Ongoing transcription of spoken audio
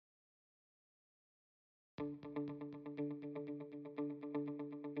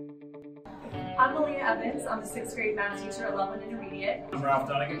I'm Malia Evans. I'm a 6th grade math teacher at Loveland Intermediate. I'm Ralph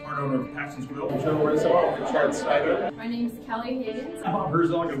Dunnigan, part owner of Paxton's Grill. Joe Rizzo, Richard Snyder. My name is Kelly Higgins. I'm Bob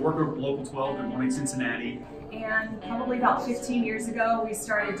Herzog. I work over at Local 12 in Morning, Cincinnati. And probably about 15 years ago, we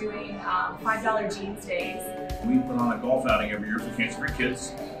started doing $5 jeans days. We put on a golf outing every year for CancerFree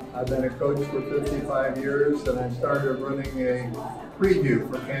kids. I've been a coach for 55 years, and I started running a preview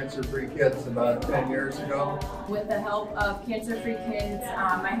for CancerFree Kids about 10 years ago. With the help of CancerFree Kids,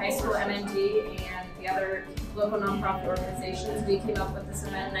 my high school MND, and the other local nonprofit organizations, we came up with this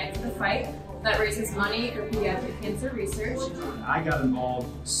event, Night for the Fight, that raises money for pediatric cancer research. I got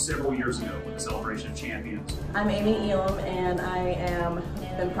involved several years ago with the Celebration of Champions. I'm Amy Elam, and I am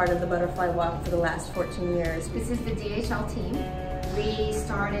been part of the Butterfly Walk for the last 14 years. This is the DHL team. We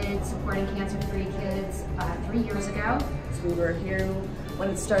started supporting CancerFree Kids 3 years ago. So we were here when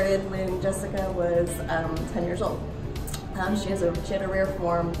it started when Jessica was 10 years old. She had a rare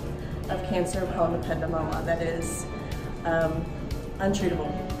form of cancer called ependymoma that is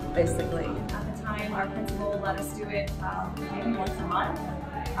untreatable, basically. At the time, our principal let us do it maybe once a month.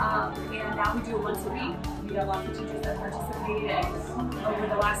 And now we do it once a week. We have lots of teachers that participate, and over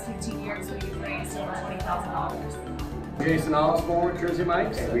the last 15 years, we've raised over $20,000. Jason Osborne, Jersey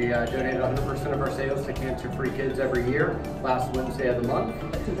Mike's. We donate 100% of our sales to CancerFree Kids every year, last Wednesday of the month.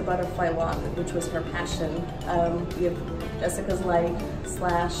 Through the Butterfly Walk, which was her passion, we have Jessica's Light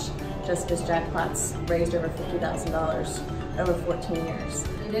 / Jessica's Jackpots raised over $50,000 over 14 years.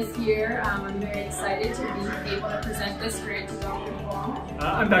 And this year, I'm very excited to be able to present this grant to Dr. Wong.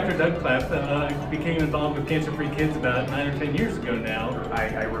 I'm Dr. Doug Klepp, and I became involved with CancerFree Kids about 9 or 10 years ago now.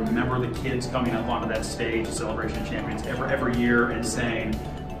 I remember the kids coming up onto that stage, Celebration of Champions, every year and saying,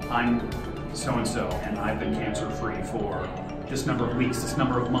 I'm so-and-so, and I've been cancer-free for this number of weeks, this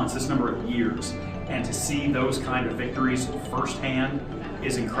number of months, this number of years. And to see those kind of victories firsthand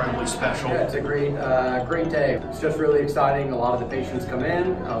is incredibly special. Yeah, it's a great day. It's just really exciting. A lot of the patients come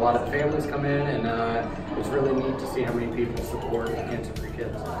in, a lot of the families come in, and it's really neat to see how many people support CancerFree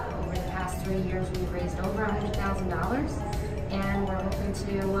Kids. Over the past 3 years, we've raised over $100,000, and we're hoping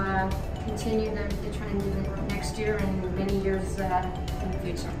to continue the trend in the next year and many years in the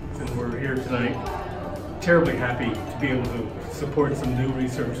future. So we're here tonight, terribly happy to be able to support some new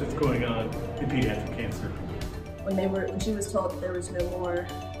research that's going on in pediatric cancer. When she was told that there was no more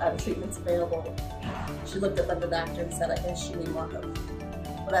treatments available, she looked at the doctor and said, I guess she need more hope.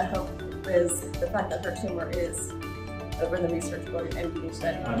 Well, that hope is the fact that her tumor is over in the research board and being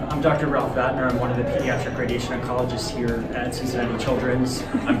studied. I'm Dr. Ralph Vatner. I'm one of the pediatric radiation oncologists here at Cincinnati Children's.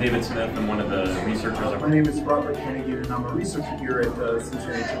 I'm David Smith. I'm one of the researchers. My name is Robert Hennigan, and I'm a researcher here at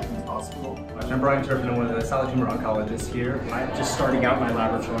Cincinnati Children's Hospital. I'm Brian Turpin. I'm one of the solid tumor oncologists here. I'm just starting out my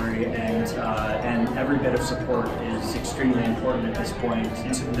laboratory, and every bit of support is extremely important at this point.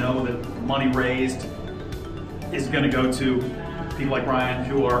 And to know that money raised is going to go to people like Ryan,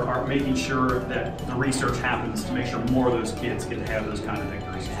 who are making sure that the research happens to make sure more of those kids get to have those kind of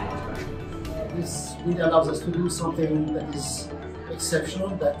victories, is really special. This really allows us to do something that is exceptional,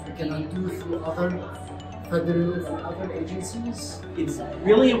 that we cannot do through other federal and other agencies. It's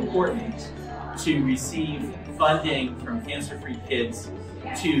really important to receive funding from CancerFree Kids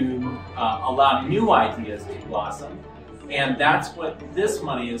to allow new ideas to blossom. And that's what this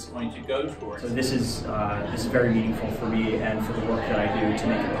money is going to go towards. So this is very meaningful for me and for the work that I do to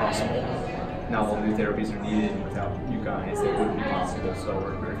make it possible. Not all new therapies are needed, and without you guys, it wouldn't be possible. So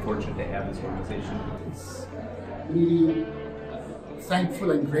we're very fortunate to have this organization. It's really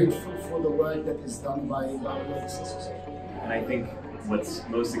thankful and grateful for the work that is done by the Society. And I think what's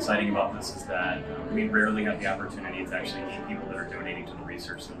most exciting about this is that we rarely have the opportunity to actually meet people that are donating to the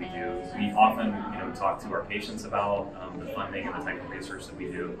research that we do. We often, talk to our patients about the funding and the type of research that we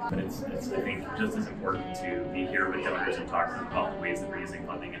do. But it's I think, just as important to be here with donors and talk to them about the ways that we're using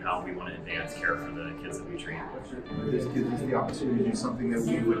funding and how we want to advance care for the kids that we treat. This gives us the opportunity to do something that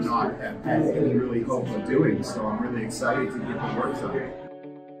we would not have had any really hope of doing. So I'm really excited to get the work done.